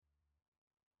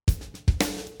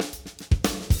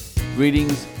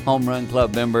Greetings, Home Run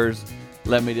Club members.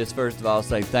 Let me just first of all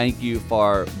say thank you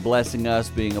for blessing us,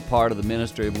 being a part of the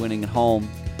ministry of Winning at Home.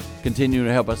 Continue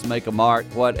to help us make a mark.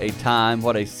 What a time,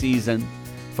 what a season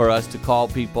for us to call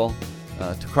people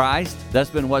to Christ.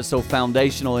 That's been what's so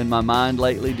foundational in my mind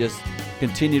lately, just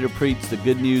continue to preach the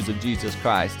good news of Jesus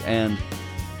Christ. And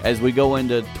as we go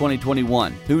into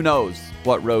 2021, who knows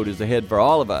what road is ahead for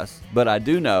all of us, but I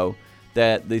do know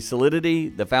that the solidity,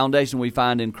 the foundation we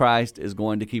find in Christ is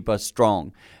going to keep us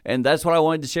strong. And that's what I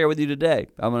wanted to share with you today.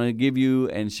 I'm going to give you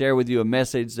and share with you a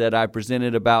message that I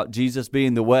presented about Jesus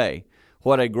being the way.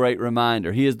 What a great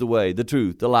reminder. He is the way, the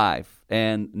truth, the life,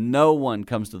 and no one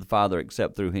comes to the Father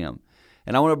except through Him.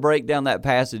 And I want to break down that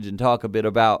passage and talk a bit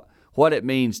about what it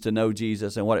means to know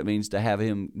Jesus and what it means to have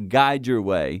Him guide your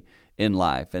way in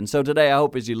life. And so today, I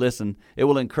hope as you listen, it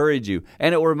will encourage you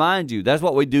and it will remind you. That's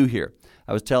what we do here.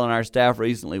 I was telling our staff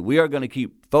recently, we are going to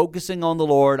keep focusing on the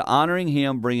Lord, honoring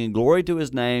Him, bringing glory to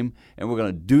His name, and we're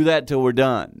going to do that till we're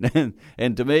done.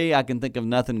 And to me, I can think of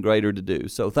nothing greater to do.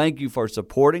 So thank you for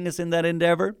supporting us in that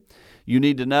endeavor. You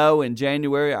need to know in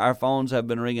January, our phones have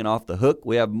been ringing off the hook.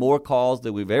 We have more calls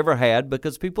than we've ever had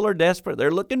because people are desperate.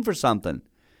 They're looking for something.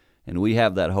 And we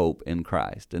have that hope in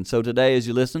Christ. And so today, as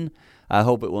you listen, I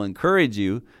hope it will encourage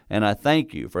you, and I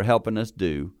thank you for helping us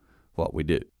do what we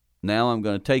do. Now I'm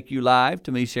going to take you live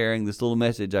to me sharing this little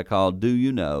message I call, Do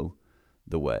You Know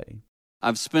the Way?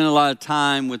 I've spent a lot of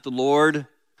time with the Lord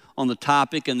on the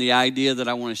topic and the idea that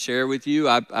I want to share with you.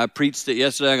 I preached it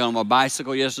yesterday. I got on my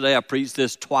bicycle yesterday. I preached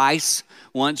this twice,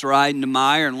 once riding to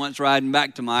Meyer and once riding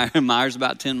back to Meyer. Meyer's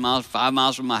about 5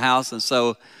 miles from my house. And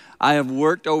so I have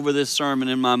worked over this sermon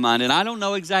in my mind. And I don't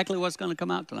know exactly what's going to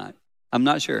come out tonight. I'm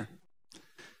not sure.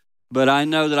 But I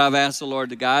know that I've asked the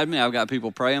Lord to guide me. I've got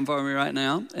people praying for me right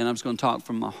now, and I'm just going to talk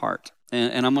from my heart.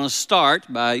 And I'm going to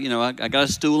start by, I got a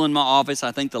stool in my office.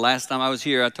 I think the last time I was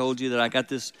here, I told you that I got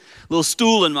this little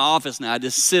stool in my office now. I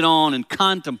just sit on and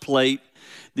contemplate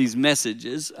these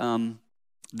messages.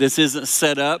 This isn't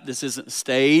set up. This isn't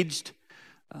staged.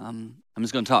 I'm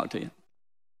just going to talk to you.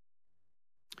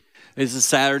 It's a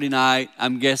Saturday night.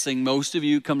 I'm guessing most of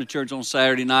you come to church on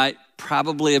Saturday night,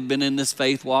 probably have been in this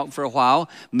faith walk for a while.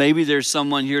 Maybe there's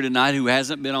someone here tonight who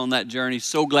hasn't been on that journey.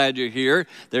 So glad you're here.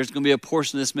 There's going to be a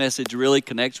portion of this message that really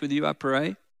connects with you, I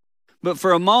pray. But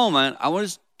for a moment, I want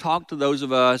to talk to those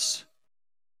of us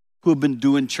who have been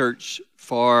doing church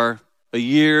for a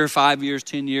year, 5 years,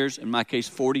 10 years, in my case,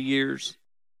 40 years.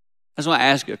 I just want to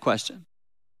ask you a question.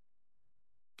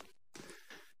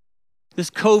 This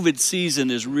COVID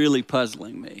season is really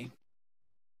puzzling me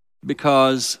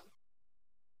because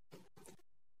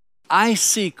I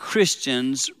see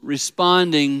Christians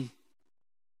responding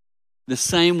the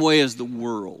same way as the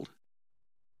world.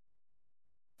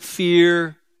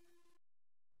 Fear,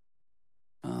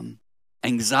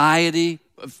 anxiety,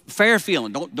 fair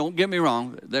feeling. Don't get me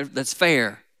wrong. That's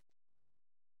fair.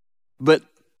 But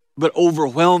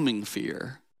overwhelming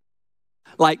fear.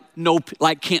 Like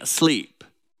can't sleep.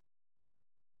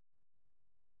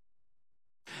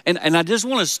 And I just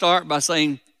want to start by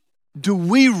saying, do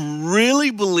we really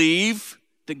believe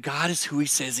that God is who He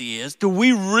says He is? Do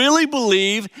we really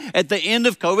believe at the end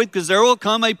of COVID, because there will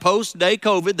come a post-day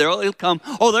COVID, it'll come,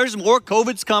 there's more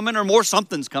COVID's coming or more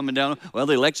something's coming down. Well,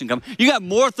 the election coming. You got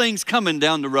more things coming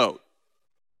down the road.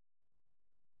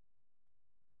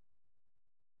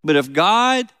 But if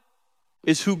God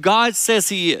is who God says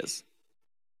He is,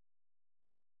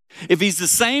 if He's the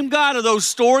same God of those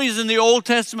stories in the Old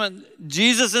Testament,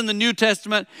 Jesus in the New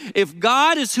Testament, if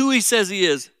God is who He says He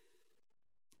is,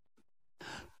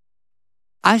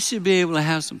 I should be able to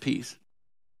have some peace.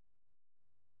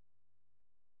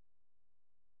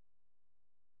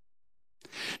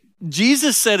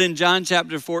 Jesus said in John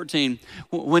chapter 14,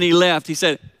 when He left, He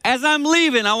said, as I'm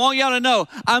leaving, I want y'all to know,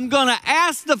 I'm going to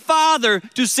ask the Father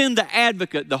to send the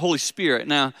advocate, the Holy Spirit.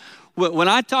 Now, when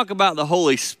I talk about the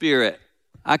Holy Spirit,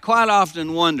 I quite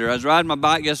often wonder, I was riding my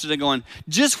bike yesterday going,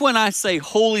 just when I say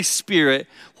Holy Spirit,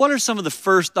 what are some of the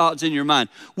first thoughts in your mind?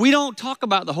 We don't talk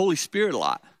about the Holy Spirit a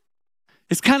lot.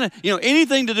 It's kind of,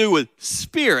 anything to do with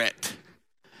spirit.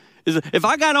 If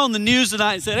I got on the news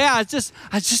tonight and said, I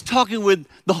was just talking with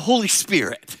the Holy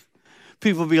Spirit,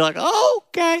 people would be like, oh,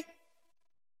 okay.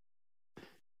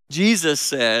 Jesus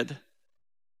said,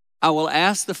 I will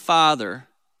ask the Father,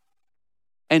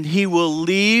 and He will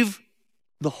leave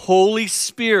the Holy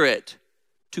Spirit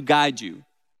to guide you.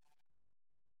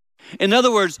 In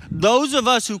other words, those of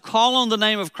us who call on the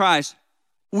name of Christ,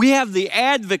 we have the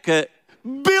advocate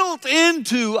built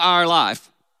into our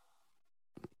life.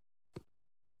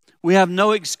 We have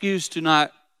no excuse to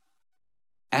not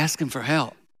ask Him for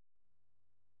help.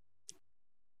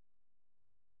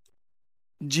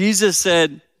 Jesus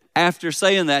said, after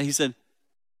saying that, he said,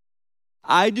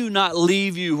 I do not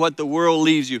leave you what the world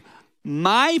leaves you.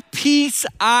 My peace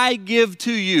I give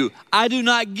to you. I do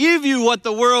not give you what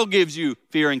the world gives you,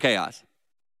 fear and chaos.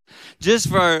 Just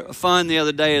for fun the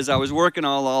other day as I was working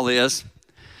on all this,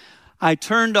 I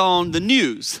turned on the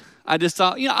news. I just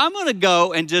thought, I'm going to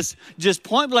go and just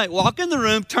point blank walk in the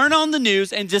room, turn on the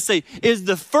news, and just say, is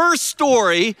the first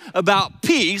story about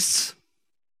peace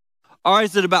or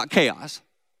is it about chaos?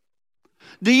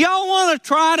 Do y'all want to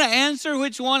try to answer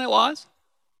which one it was?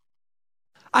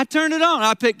 I turned it on.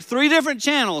 I picked 3 different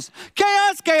channels.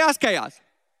 Chaos, chaos, chaos.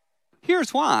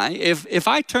 Here's why. If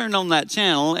I turned on that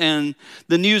channel and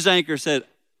the news anchor said,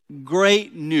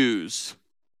 great news,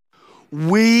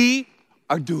 we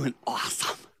are doing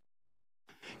awesome.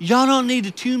 Y'all don't need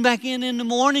to tune back in the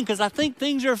morning because I think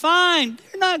things are fine.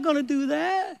 They're not going to do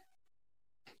that.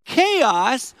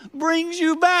 Chaos brings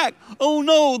you back. Oh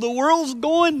no, the world's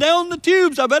going down the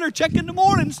tubes. I better check in the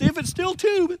morning and see if it's still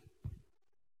tubing.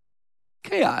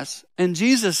 Chaos. And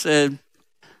Jesus said,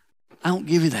 I don't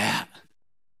give you that.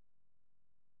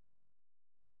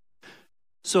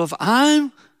 So if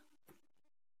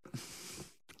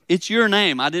it's your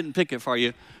name, I didn't pick it for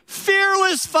you,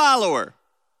 fearless follower.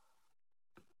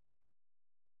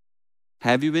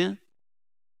 Have you been?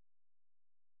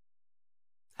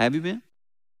 Have you been?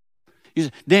 You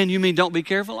say, Dan, you mean don't be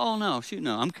careful? Oh, no, shoot,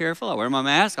 no, I'm careful. I wear my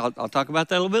mask. I'll talk about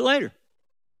that a little bit later.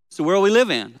 It's the world we live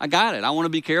in. I got it. I want to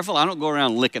be careful. I don't go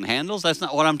around licking handles. That's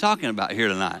not what I'm talking about here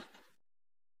tonight.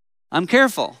 I'm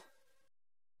careful.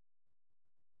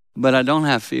 But I don't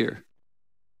have fear.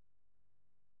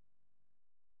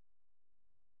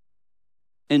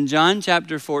 In John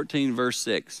chapter 14, verse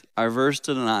 6, our verse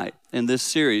tonight in this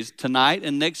series, tonight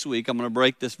and next week, I'm going to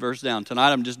break this verse down.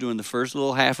 Tonight, I'm just doing the first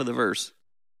little half of the verse.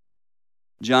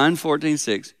 John 14,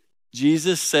 6,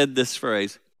 Jesus said this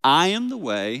phrase, I am the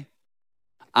way,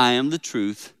 I am the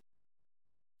truth,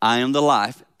 I am the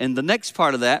life. And the next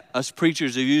part of that, us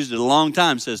preachers have used it a long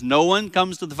time, says, no one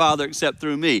comes to the Father except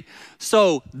through me.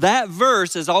 So that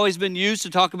verse has always been used to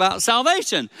talk about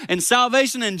salvation. And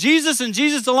salvation in Jesus and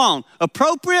Jesus alone.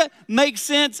 Appropriate, makes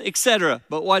sense, etc.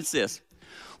 But watch this.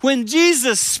 When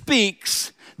Jesus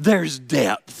speaks, there's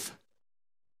depth.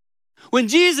 When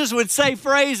Jesus would say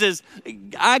phrases,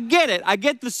 I get it. I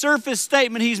get the surface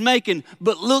statement he's making,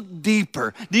 but look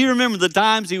deeper. Do you remember the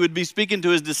times he would be speaking to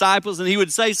his disciples and he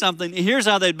would say something? Here's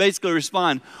how they'd basically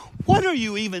respond. What are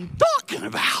you even talking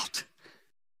about?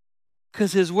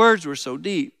 Because his words were so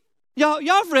deep. Y'all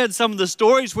have read some of the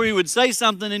stories where he would say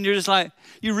something and you're just like,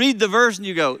 you read the verse and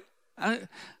you go, I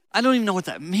don't even know what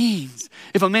that means.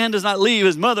 If a man does not leave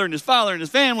his mother and his father and his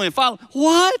family and follow,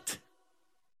 what?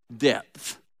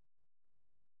 Depth.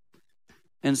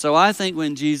 And so I think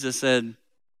when Jesus said,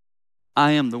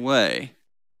 I am the way,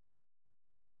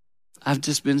 I've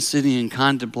just been sitting and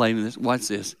contemplating this. Watch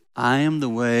this. I am the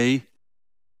way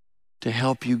to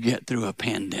help you get through a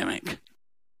pandemic.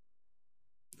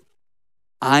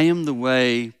 I am the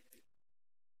way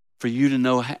for you to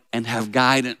know and have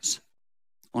guidance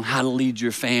on how to lead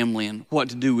your family and what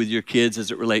to do with your kids as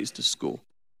it relates to school.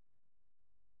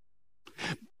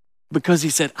 Because he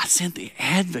said, I sent the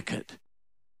advocate.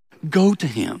 Go to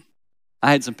him.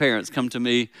 I had some parents come to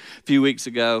me a few weeks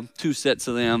ago, 2 sets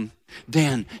of them.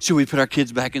 Dan, should we put our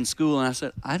kids back in school? And I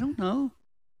said, I don't know.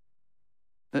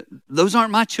 Those aren't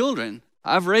my children.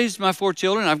 I've raised my 4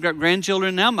 children. I've got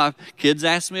grandchildren now. My kids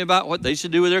ask me about what they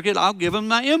should do with their kids. I'll give them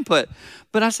my input.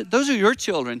 But I said, those are your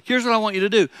children. Here's what I want you to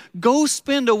do. Go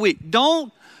spend a week.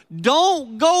 Don't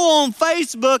go on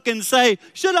Facebook and say,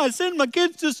 should I send my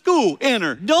kids to school?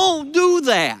 Enter. Don't do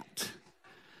that.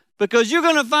 Because you're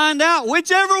going to find out,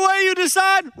 whichever way you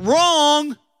decide,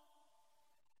 wrong.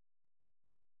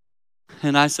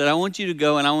 And I said, I want you to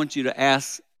go and I want you to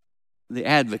ask the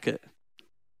advocate,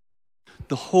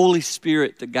 the Holy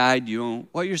Spirit, to guide you on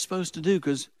what you're supposed to do,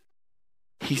 because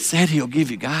he said he'll give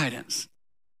you guidance.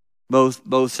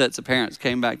 Both sets of parents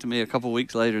came back to me a couple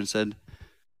weeks later and said,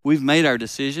 we've made our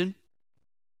decision.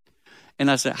 And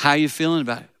I said, how are you feeling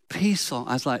about it? Peaceful.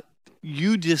 I was like,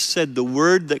 you just said the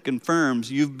word that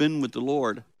confirms you've been with the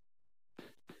Lord.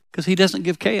 Because he doesn't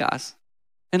give chaos.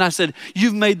 And I said,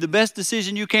 you've made the best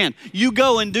decision you can. You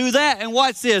go and do that, and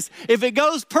watch this. If it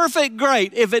goes perfect,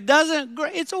 great. If it doesn't,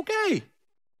 great. It's okay.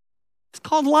 It's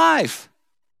called life.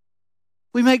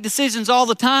 We make decisions all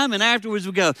the time, and afterwards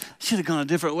we go, I should have gone a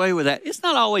different way with that. It's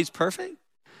not always perfect.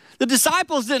 The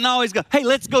disciples didn't always go, hey,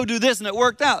 let's go do this, and it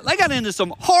worked out. They got into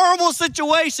some horrible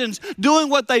situations doing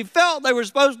what they felt they were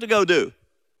supposed to go do.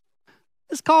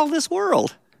 It's called this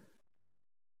world.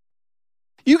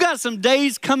 You got some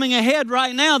days coming ahead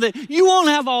right now that you won't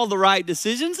have all the right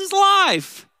decisions. It's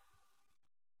life.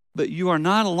 But you are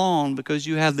not alone because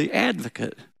you have the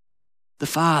advocate, the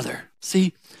Father.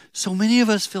 See, so many of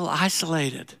us feel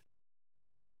isolated.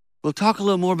 We'll talk a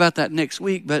little more about that next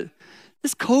week, but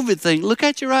this COVID thing, look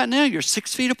at you right now. You're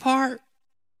 6 feet apart.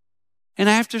 And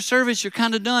after service, you're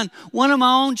kind of done. One of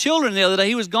my own children the other day,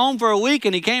 he was gone for a week,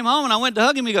 and he came home, and I went to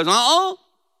hug him. He goes,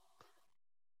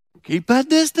 keep that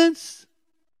distance.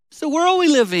 It's the world we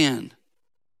live in.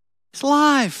 It's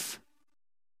life.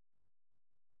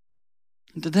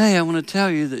 And today I want to tell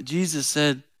you that Jesus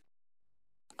said,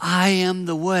 I am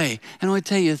the way. And I want to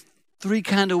tell you 3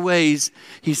 kind of ways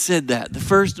he said that. The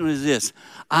first one is this.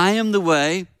 I am the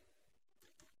way.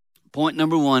 Point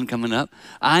number 1 coming up.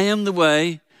 I am the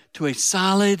way to a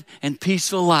solid and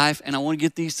peaceful life. And I want to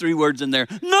get these 3 words in there.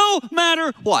 No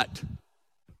matter what.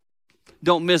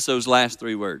 Don't miss those last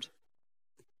 3 words.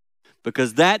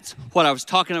 Because that's what I was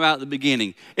talking about at the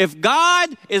beginning. If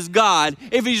God is God,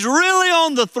 if he's really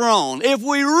on the throne, if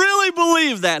we really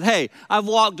believe that, hey, I've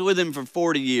walked with him for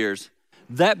 40 years,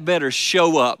 that better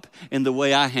show up in the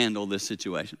way I handle this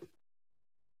situation.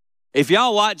 If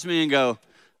y'all watch me and go,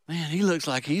 man, he looks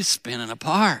like he's spinning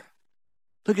apart.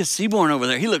 Look at Seaborn over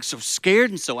there. He looks so scared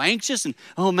and so anxious. And,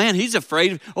 oh, man, he's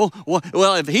afraid. Oh,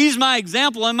 well, if he's my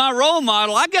example and my role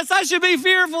model, I guess I should be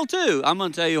fearful too. I'm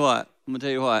going to tell you what.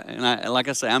 And like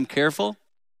I say, I'm careful.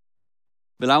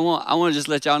 But I want to just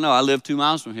let y'all know, I live 2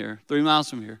 miles from here, 3 miles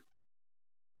from here.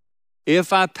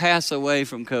 If I pass away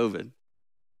from COVID,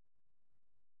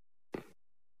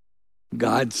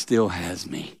 God still has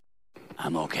me.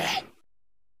 I'm okay.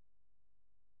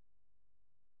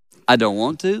 I don't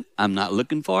want to. I'm not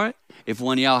looking for it. If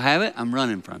one of y'all have it, I'm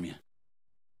running from you.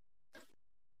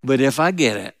 But if I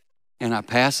get it and I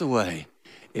pass away,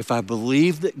 if I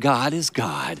believe that God is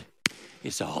God,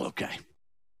 it's all okay.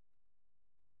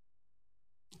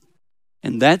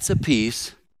 And that's a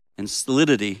peace and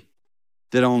solidity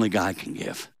that only God can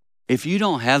give. If you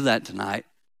don't have that tonight,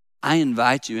 I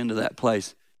invite you into that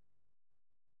place.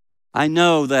 I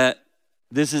know that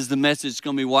this is the message that's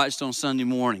going to be watched on Sunday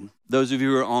morning. Those of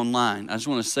you who are online, I just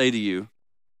want to say to you,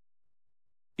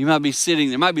 you might be sitting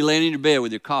there, might be laying in your bed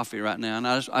with your coffee right now, and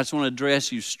I just want to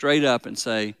address you straight up and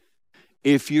say,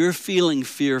 if you're feeling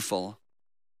fearful,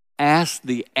 ask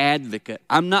the advocate.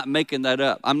 I'm not making that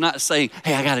up. I'm not saying,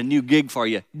 hey, I got a new gig for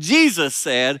you. Jesus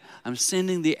said, I'm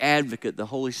sending the advocate, the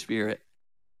Holy Spirit.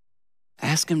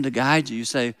 Ask him to guide you. You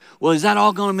say, well, is that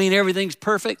all going to mean everything's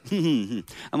perfect? I'm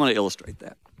going to illustrate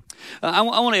that. I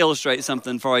want to illustrate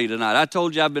something for you tonight. I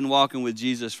told you I've been walking with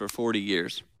Jesus for 40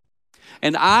 years.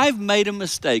 And I've made a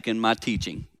mistake in my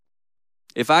teaching.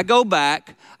 If I go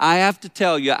back, I have to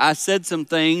tell you, I said some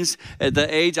things at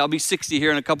the age, I'll be 60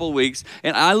 here in a couple of weeks,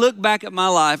 and I look back at my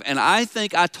life, and I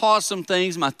think I taught some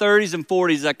things in my 30s and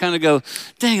 40s. I kind of go,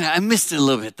 dang, I missed it a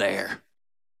little bit there.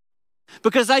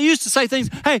 Because I used to say things,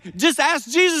 hey, just ask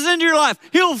Jesus into your life.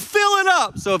 He'll fill it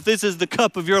up. So if this is the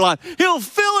cup of your life, he'll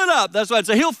fill it up. That's what I'd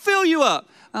say. He'll fill you up.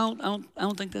 I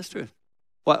don't think that's true.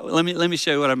 Well, let me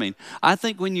show you what I mean. I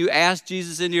think when you ask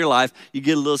Jesus into your life, you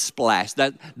get a little splash.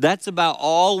 That's about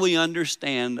all we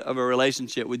understand of a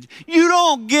relationship with you. You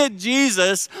don't get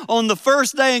Jesus on the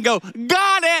first day and go,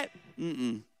 got it.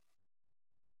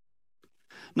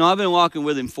 No, I've been walking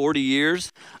with him 40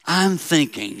 years. I'm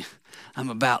thinking I'm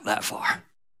about that far.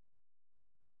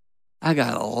 I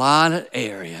got a lot of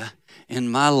area in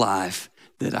my life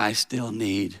that I still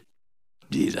need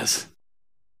Jesus.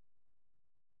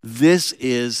 This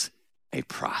is a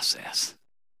process.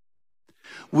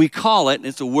 We call it, and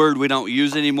it's a word we don't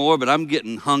use anymore, but I'm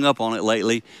getting hung up on it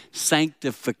lately,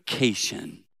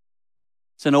 sanctification.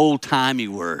 It's an old-timey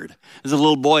word. There's a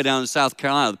little boy down in South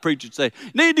Carolina, the preacher would say,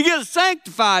 need to get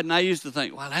sanctified. And I used to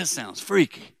think, wow, that sounds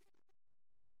freaky.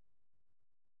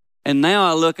 And now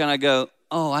I look and I go,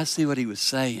 oh, I see what he was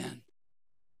saying.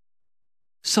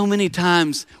 So many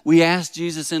times we ask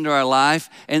Jesus into our life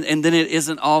and then it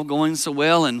isn't all going so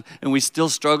well and we still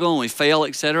struggle and we fail,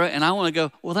 etc. And I want to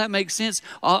go, well, that makes sense.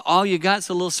 All you got is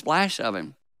a little splash of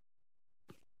him.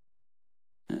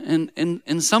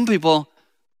 And some people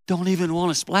don't even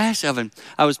want a splash of him.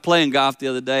 I was playing golf the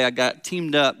other day. I got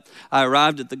teamed up. I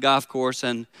arrived at the golf course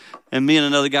and me and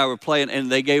another guy were playing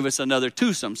and they gave us another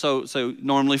twosome. So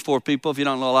normally 4 people, if you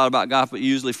don't know a lot about golf, but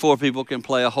usually 4 people can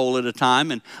play a hole at a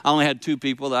time. And I only had 2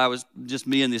 people. That was just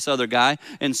me and this other guy.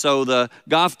 And so the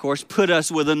golf course put us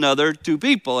with another 2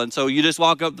 people. And so you just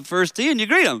walk up the first tee and you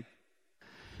greet them.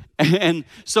 And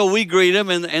so we greet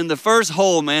him, and the first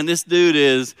hole, man, this dude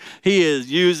is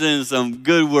using some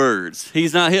good words.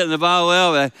 He's not hitting the ball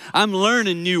well, but I'm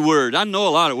learning new words. I know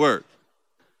a lot of words.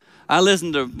 I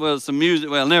listened to some music.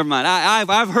 Well, never mind.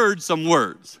 I've heard some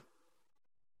words.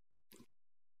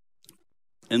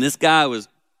 And this guy was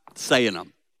saying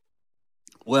them.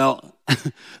 Well,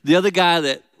 the other guy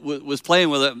that was playing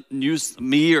with it knew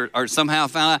me or somehow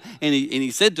found out, and he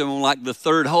said to him like the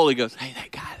third hole, he goes, hey,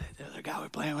 that guy, the other guy we're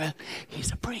playing with,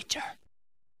 he's a preacher.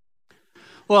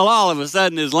 Well, all of a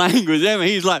sudden his language,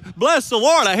 he's like, bless the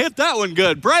Lord, I hit that one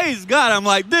good. Praise God. I'm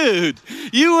like, dude,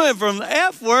 you went from the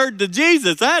F word to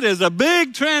Jesus. That is a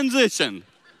big transition.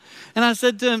 And I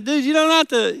said to him, dude, you don't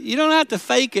have to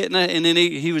fake it. And then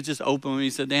he was just open with me. He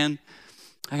said, Dan,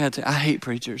 I hate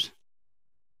preachers.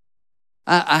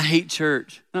 I hate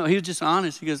church. No, he was just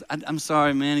honest. He goes, I'm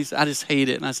sorry, man. He said, I just hate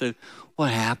it. And I said,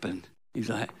 what happened? He's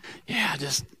like, yeah,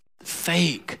 just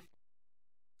fake.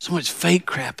 So much fake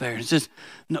crap there. It's just,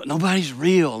 nobody's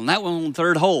real. And that one on the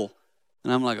third hole.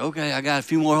 And I'm like, okay, I got a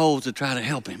few more holes to try to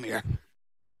help him here.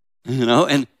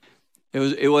 And it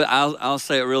was. I'll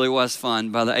say it really was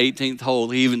fun. By the 18th hole,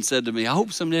 he even said to me, I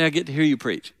hope someday I get to hear you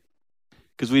preach.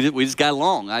 Because we just got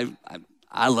along.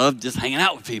 I love just hanging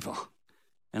out with people.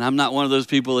 And I'm not one of those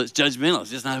people that's judgmental. It's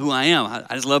just not who I am.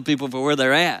 I just love people for where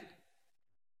they're at.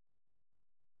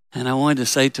 And I wanted to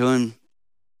say to him,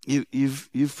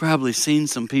 you've probably seen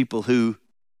some people who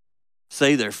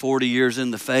say they're 40 years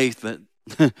in the faith, but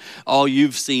all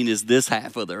you've seen is this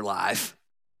half of their life.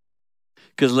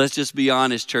 Because let's just be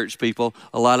honest, church people,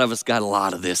 a lot of us got a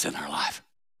lot of this in our life.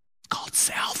 It's called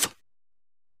self.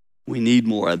 We need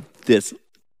more of this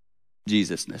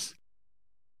Jesusness.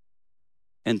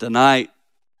 And tonight,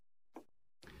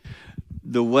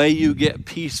 the way you get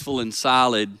peaceful and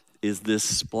solid is this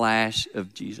splash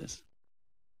of Jesus.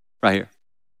 Right here.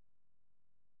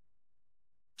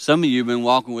 Some of you have been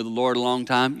walking with the Lord a long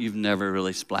time. You've never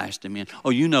really splashed him in. Oh,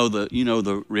 you know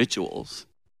the rituals.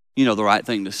 You know the right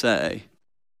thing to say.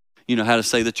 You know how to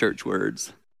say the church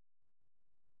words.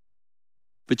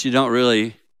 But you don't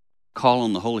really call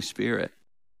on the Holy Spirit.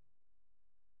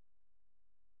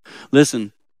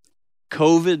 Listen,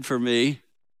 COVID for me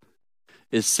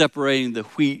is separating the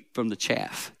wheat from the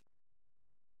chaff.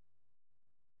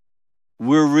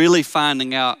 We're really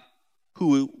finding out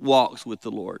who walks with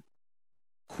the Lord.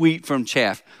 Wheat from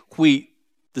chaff. Wheat,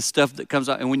 the stuff that comes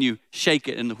out, and when you shake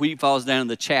it and the wheat falls down and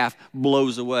the chaff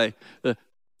blows away. A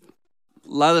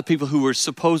lot of the people who were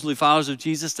supposedly followers of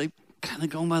Jesus, they kind of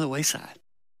gone by the wayside.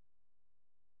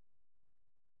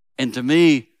 And to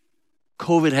me,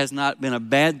 COVID has not been a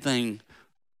bad thing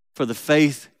for the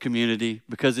faith community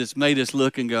because it's made us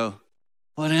look and go,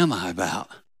 what am I about?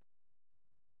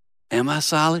 Am I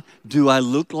solid? Do I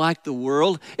look like the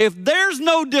world? If there's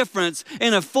no difference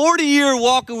in a 40-year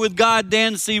walking with God,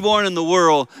 Dan Seaborn, in the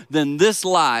world, then this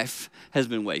life has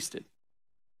been wasted.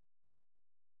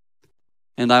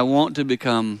 And I want to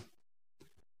become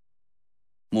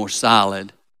more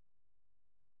solid,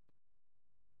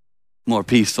 more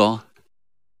peaceful.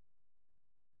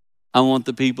 I want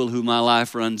the people who my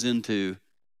life runs into,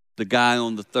 the guy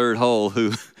on the third hole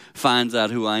who finds out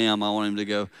who I am, I want him to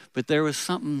go, but there was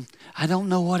something, I don't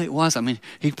know what it was. I mean,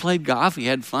 he played golf, he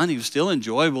had fun, he was still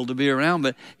enjoyable to be around,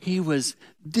 but he was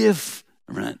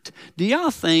different. Do y'all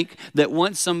think that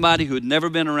once somebody who had never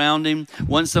been around him,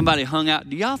 once somebody hung out,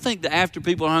 do y'all think that after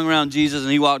people hung around Jesus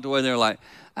and he walked away, they're like,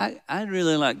 I'd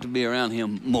really like to be around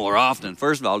him more often.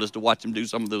 First of all, just to watch him do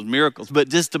some of those miracles, but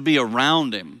just to be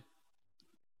around him.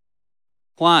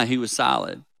 Why? He was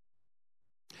solid.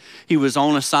 He was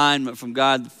on assignment from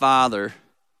God the Father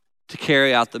to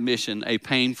carry out the mission, a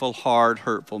painful, hard,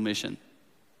 hurtful mission.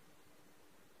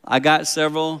 I got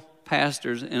several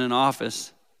pastors in an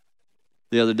office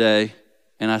the other day,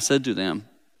 and I said to them,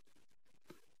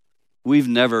 we've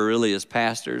never really, as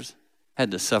pastors,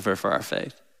 had to suffer for our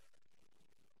faith.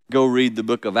 Go read the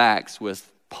book of Acts with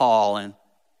Paul and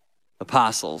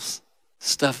apostles.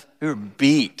 Stuff, they were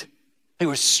beat. They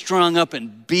were strung up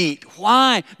and beat.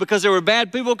 Why? Because they were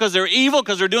bad people? Because they're evil?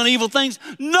 Because they're doing evil things?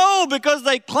 No, because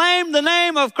they claimed the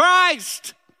name of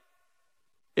Christ.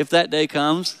 If that day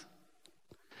comes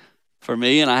for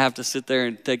me and I have to sit there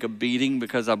and take a beating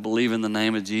because I believe in the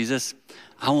name of Jesus,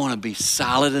 I want to be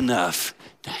solid enough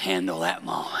to handle that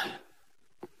moment.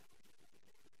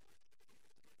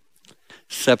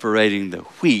 Separating the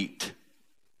wheat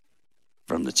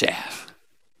from the chaff.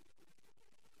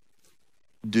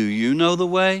 Do you know the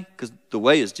way? Because the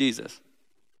way is Jesus.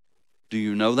 Do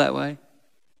you know that way?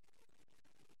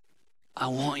 I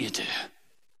want you to.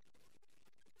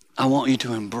 I want you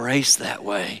to embrace that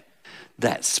way,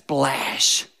 that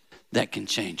splash that can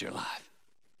change your life.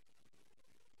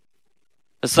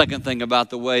 The second thing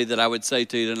about the way that I would say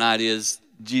to you tonight is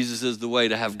Jesus is the way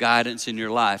to have guidance in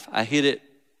your life. I hit it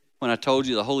when I told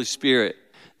you the Holy Spirit,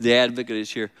 The advocate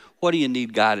is here. What do you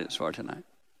need guidance for tonight?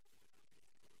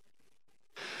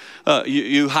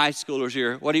 You high schoolers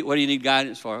here, what do you need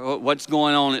guidance for? What's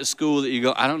going on at school that you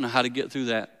go, I don't know how to get through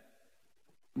that?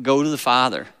 Go to the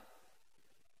Father.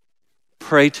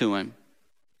 Pray to Him.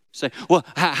 Say, well,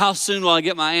 how soon will I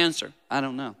get my answer? I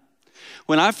don't know.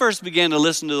 When I first began to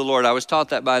listen to the Lord, I was taught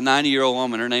that by a 90-year-old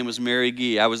woman. Her name was Mary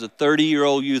Gee. I was a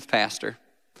 30-year-old youth pastor.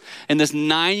 And this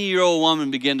 90-year-old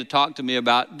woman began to talk to me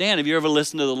about, Dan, have you ever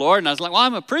listened to the Lord? And I was like, well,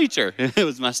 I'm a preacher. It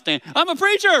was my stand. I'm a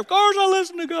preacher. Of course I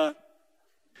listen to God.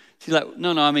 She's like,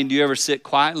 no, I mean, do you ever sit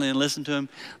quietly and listen to Him?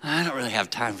 I don't really have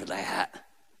time for that.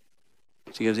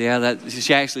 She goes,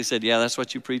 she actually said, yeah, that's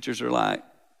what you preachers are like.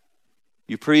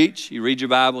 You preach, you read your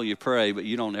Bible, you pray, but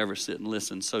you don't ever sit and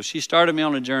listen. So she started me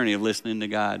on a journey of listening to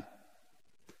God.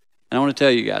 And I want to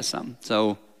tell you guys something.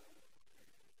 So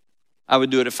I would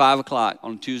do it at 5 o'clock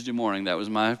on Tuesday morning. That was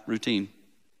my routine.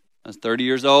 I was 30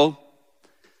 years old.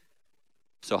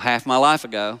 So half my life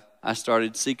ago, I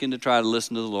started seeking to try to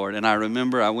listen to the Lord. And I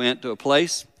remember I went to a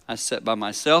place. I sat by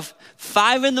myself,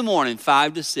 5 in the morning,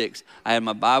 5 to 6. I had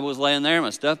my Bibles laying there, my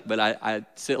stuff, but I'd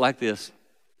sit like this.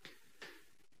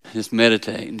 Just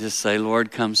meditate and just say,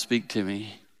 Lord, come speak to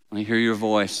me. Let me hear your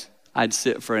voice. I'd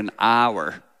sit for an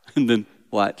hour and then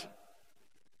what?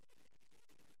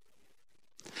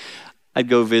 I'd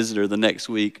go visit her the next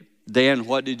week. Dan,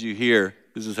 what did you hear?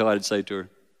 This is how I'd say to her.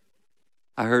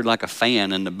 I heard like a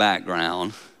fan in the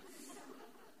background.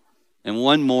 And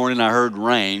one morning I heard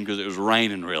rain because it was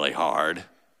raining really hard.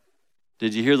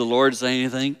 Did you hear the Lord say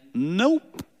anything?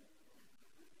 Nope.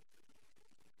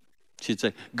 She'd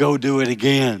say, go do it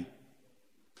again.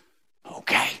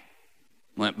 Okay.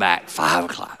 Went back 5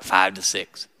 o'clock, 5 to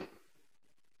 6.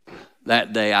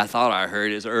 That day I thought I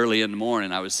heard, it was early in the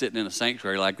morning. I was sitting in a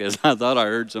sanctuary like this. I thought I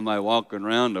heard somebody walking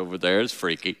around over there. It's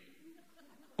freaky.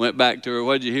 Went back to her,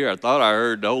 what'd you hear? I thought I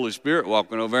heard the Holy Spirit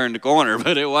walking over there in the corner,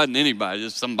 but it wasn't anybody,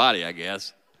 just somebody, I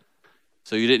guess.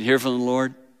 So you didn't hear from the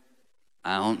Lord?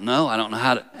 I don't know. I don't know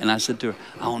how to. And I said to her,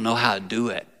 I don't know how to do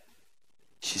it.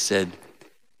 She said,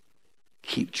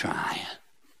 keep trying.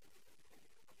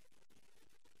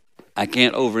 I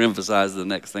can't overemphasize the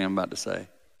next thing I'm about to say.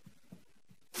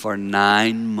 For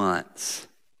 9 months,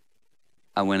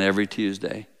 I went every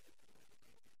Tuesday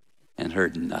and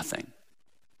heard nothing.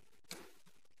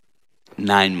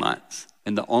 9 months.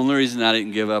 And the only reason I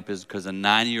didn't give up is because a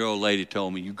 90-year-old lady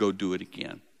told me, you go do it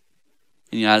again.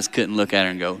 And I just couldn't look at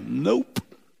her and go, nope.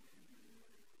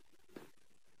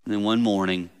 And then one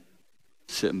morning,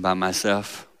 sitting by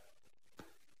myself,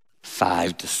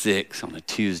 5 to 6 on a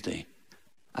Tuesday,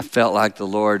 I felt like the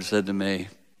Lord said to me,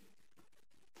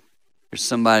 there's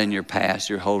somebody in your past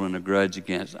you're holding a grudge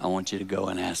against. I want you to go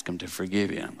and ask them to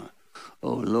forgive you. I'm like,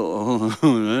 oh, Lord,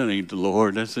 that ain't the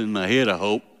Lord. That's in my head, I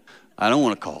hope. I don't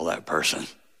want to call that person.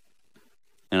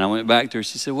 And I went back to her.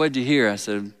 She said, what'd you hear? I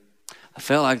said, I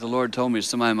felt like the Lord told me there's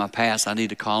somebody in my past. I need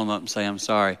to call them up and say I'm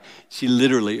sorry. She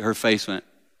literally, her face went.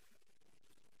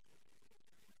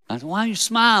 I said, why are you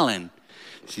smiling?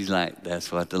 She's like,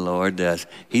 that's what the Lord does.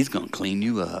 He's going to clean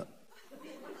you up.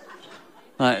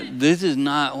 Like, this is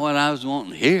not what I was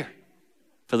wanting to hear.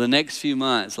 For the next few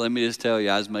months, let me just tell you,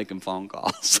 I was making phone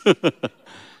calls.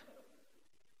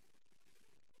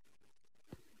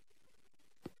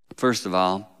 First of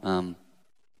all,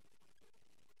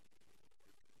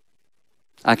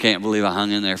 I can't believe I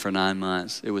hung in there for 9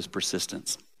 months. It was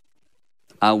persistence.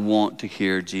 I want to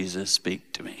hear Jesus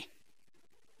speak to me.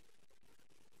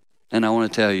 And I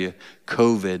want to tell you,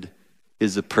 COVID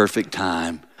is the perfect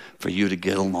time for you to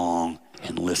get along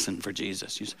and listen for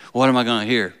Jesus. You say, what am I going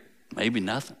to hear? Maybe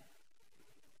nothing.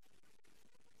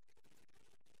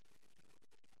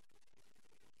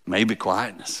 Maybe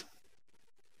quietness.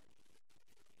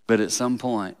 But at some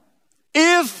point,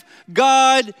 if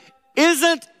God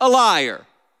isn't a liar,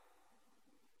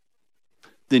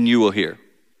 then you will hear.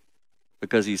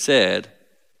 Because He said,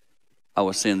 I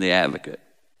will send the advocate.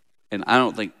 And I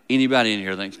don't think anybody in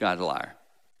here thinks God's a liar.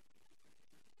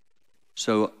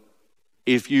 So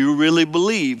if you really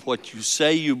believe what you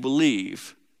say you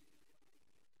believe,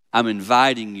 I'm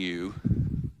inviting you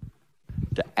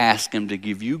to ask Him to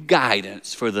give you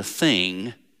guidance for the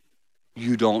thing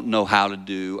you don't know how to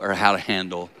do or how to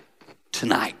handle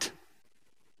tonight.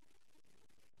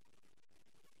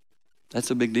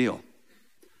 That's a big deal.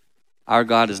 Our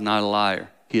God is not a liar.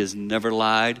 He has never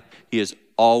lied. He has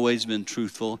always been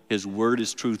truthful. His word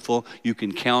is truthful. You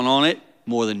can count on it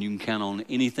more than you can count on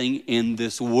anything in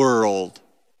this world.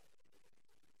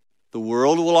 The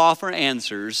world will offer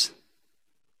answers.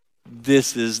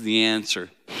 This is the answer.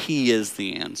 He is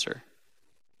the answer.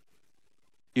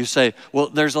 You say, well,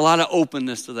 there's a lot of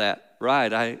openness to that.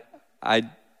 Right, I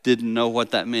didn't know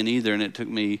what that meant either, and it took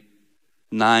me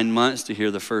 9 months to hear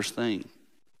the first thing.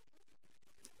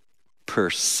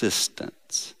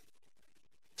 Persistence.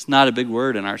 It's not a big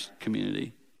word in our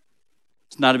community.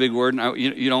 It's not a big word.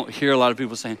 You don't hear a lot of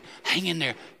people saying, hang in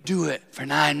there, do it for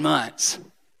 9 months.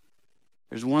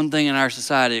 There's one thing in our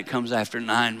society that comes after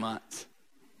 9 months.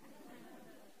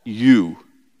 You.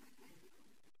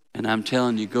 And I'm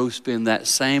telling you, go spend that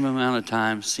same amount of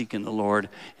time seeking the Lord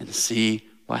and see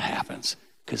what happens.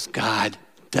 Because God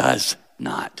does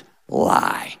not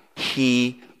lie.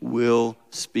 He will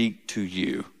speak to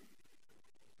you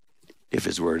if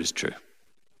his word is true.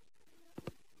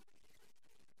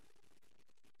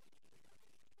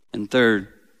 And third,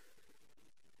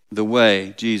 the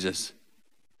way, Jesus,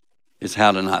 is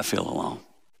how to not feel alone.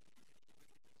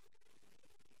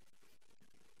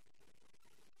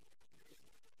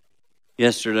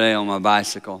 Yesterday on my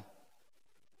bicycle,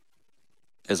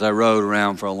 as I rode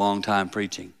around for a long time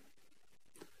preaching,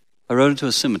 I rode into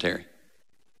a cemetery.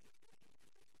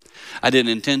 I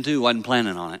didn't intend to, wasn't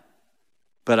planning on it,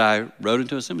 but I rode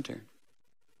into a cemetery.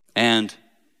 And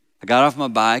I got off my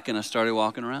bike and I started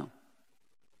walking around,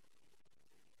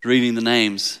 reading the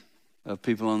names of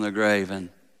people on their grave and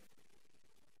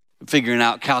figuring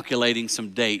out, calculating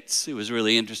some dates. It was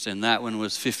really interesting. That one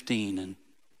was 15 and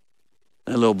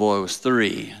that little boy was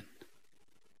 3.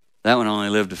 That one only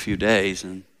lived a few days,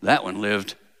 and that one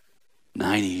lived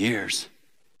 90 years.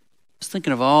 I was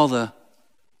thinking of all the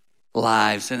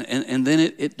lives, and then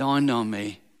it dawned on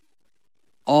me,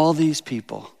 all these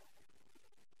people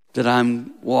that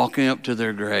I'm walking up to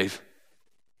their grave,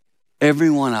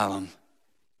 every one of them,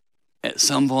 at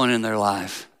some point in their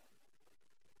life,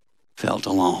 felt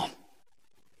alone.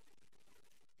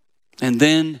 And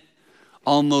then,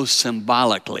 almost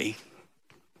symbolically,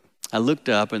 I looked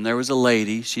up and there was a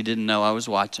lady. She didn't know I was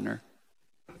watching her.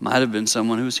 Might have been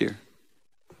someone who was here.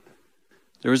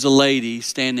 There was a lady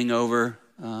standing over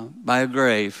by a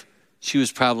grave. She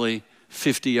was probably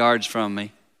 50 yards from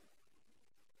me.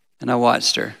 And I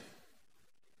watched her.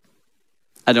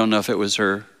 I don't know if it was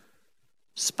her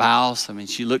spouse. I mean,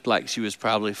 she looked like she was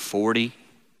probably 40.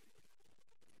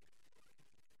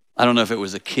 I don't know if it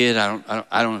was a kid. I don't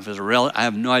know if it was a relative. I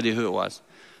have no idea who it was.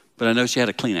 But I know she had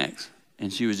a Kleenex.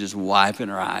 And she was just wiping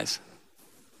her eyes.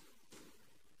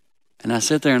 And I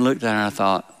sat there and looked at her and I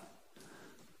thought,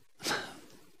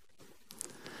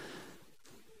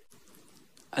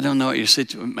 I don't know what your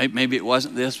situation, maybe it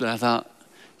wasn't this, but I thought,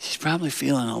 she's probably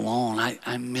feeling alone.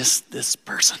 I miss this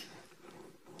person.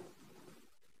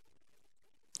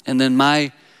 And then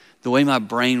the way my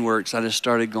brain works, I just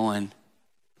started going,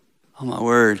 oh my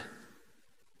word.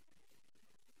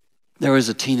 There was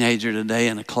a teenager today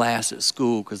in a class at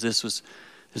school, because this was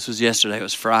yesterday, it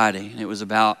was Friday, and it was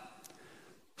about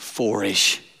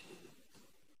 4-ish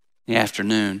in the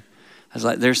afternoon. I was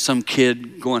like, there's some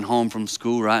kid going home from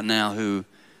school right now who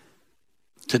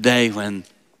today when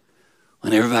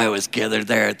everybody was gathered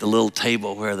there at the little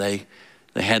table where they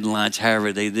had lunch,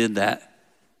 however they did that,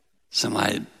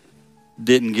 somebody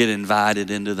didn't get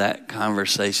invited into that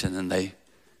conversation and they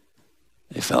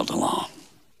felt alone.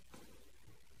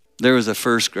 There was a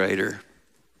first grader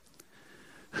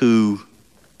who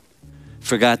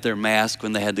forgot their mask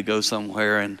when they had to go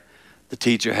somewhere, and the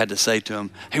teacher had to say to him,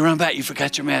 hey, run back, you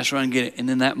forgot your mask, run and get it. And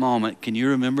in that moment, can you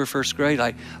remember first grade?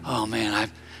 Like, oh man,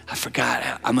 I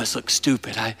forgot, I must look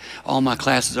stupid. All my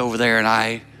class is over there and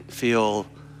I feel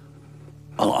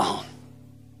alone.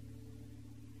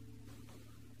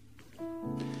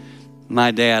 My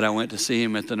dad, I went to see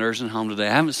him at the nursing home today.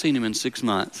 I haven't seen him in 6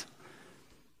 months.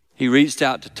 He reached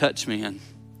out to touch me, and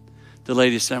the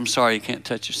lady said, I'm sorry, you can't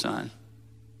touch your son.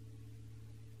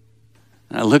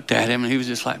 And I looked at him, and he was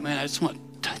just like, man, I just want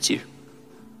to touch you.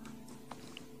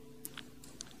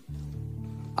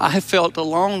 I felt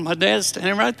alone. My dad's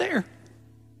standing right there.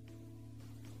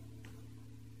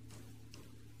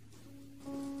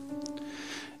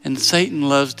 And Satan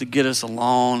loves to get us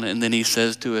alone, and then he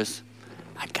says to us,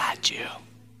 I got you.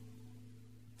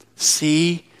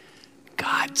 See?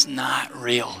 God's not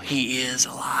real. He is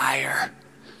a liar.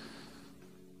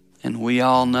 And we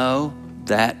all know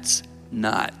that's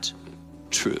not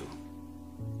true.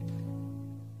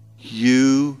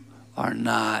 You are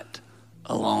not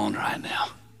alone right now.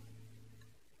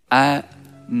 A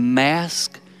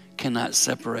mask cannot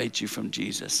separate you from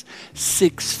Jesus.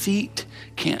 6 feet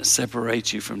can't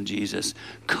separate you from Jesus.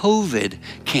 COVID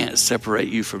can't separate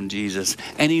you from Jesus.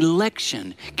 An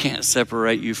election can't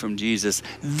separate you from Jesus.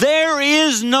 There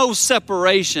is no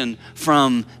separation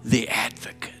from the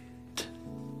advocate.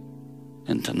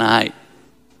 And tonight,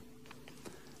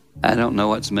 I don't know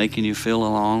what's making you feel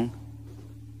alone,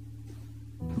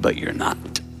 but you're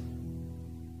not.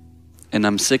 And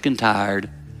I'm sick and tired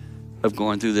of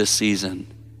going through this season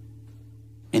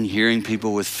and hearing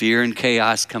people with fear and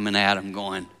chaos coming at them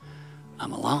going,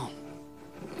 I'm alone.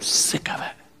 I'm sick of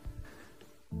it.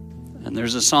 And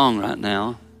there's a song right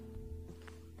now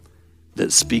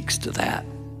that speaks to that.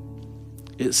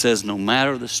 It says, no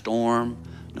matter the storm,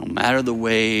 no matter the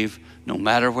wave, no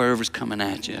matter wherever's coming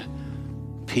at you,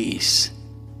 peace,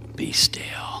 be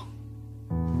still.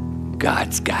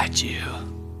 God's got you.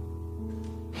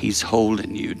 He's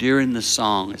holding you. During the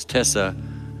song, as Tessa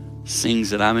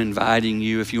sings it, I'm inviting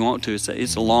you, if you want to,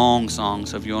 it's a long song,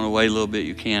 so if you want to wait a little bit,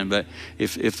 you can. But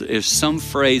if some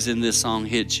phrase in this song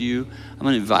hits you, I'm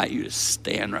going to invite you to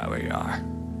stand right where you are.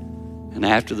 And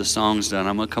after the song's done,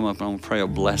 I'm going to come up and I'm going to pray a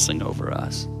blessing over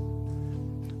us.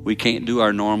 We can't do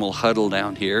our normal huddle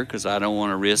down here because I don't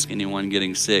want to risk anyone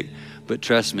getting sick. But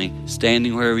trust me,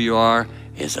 standing wherever you are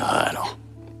is a huddle.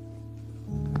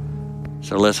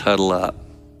 So let's huddle up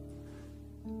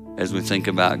as we think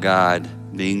about God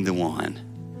being the one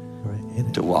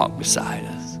to walk beside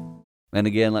us. And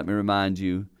again, let me remind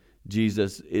you,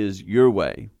 Jesus is your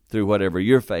way through whatever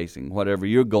you're facing, whatever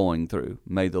you're going through.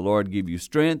 May the Lord give you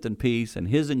strength and peace and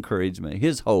His encouragement,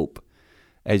 His hope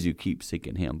as you keep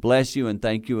seeking Him. Bless you and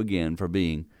thank you again for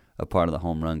being a part of the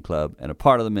Home Run Club and a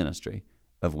part of the ministry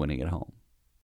of Winning at Home.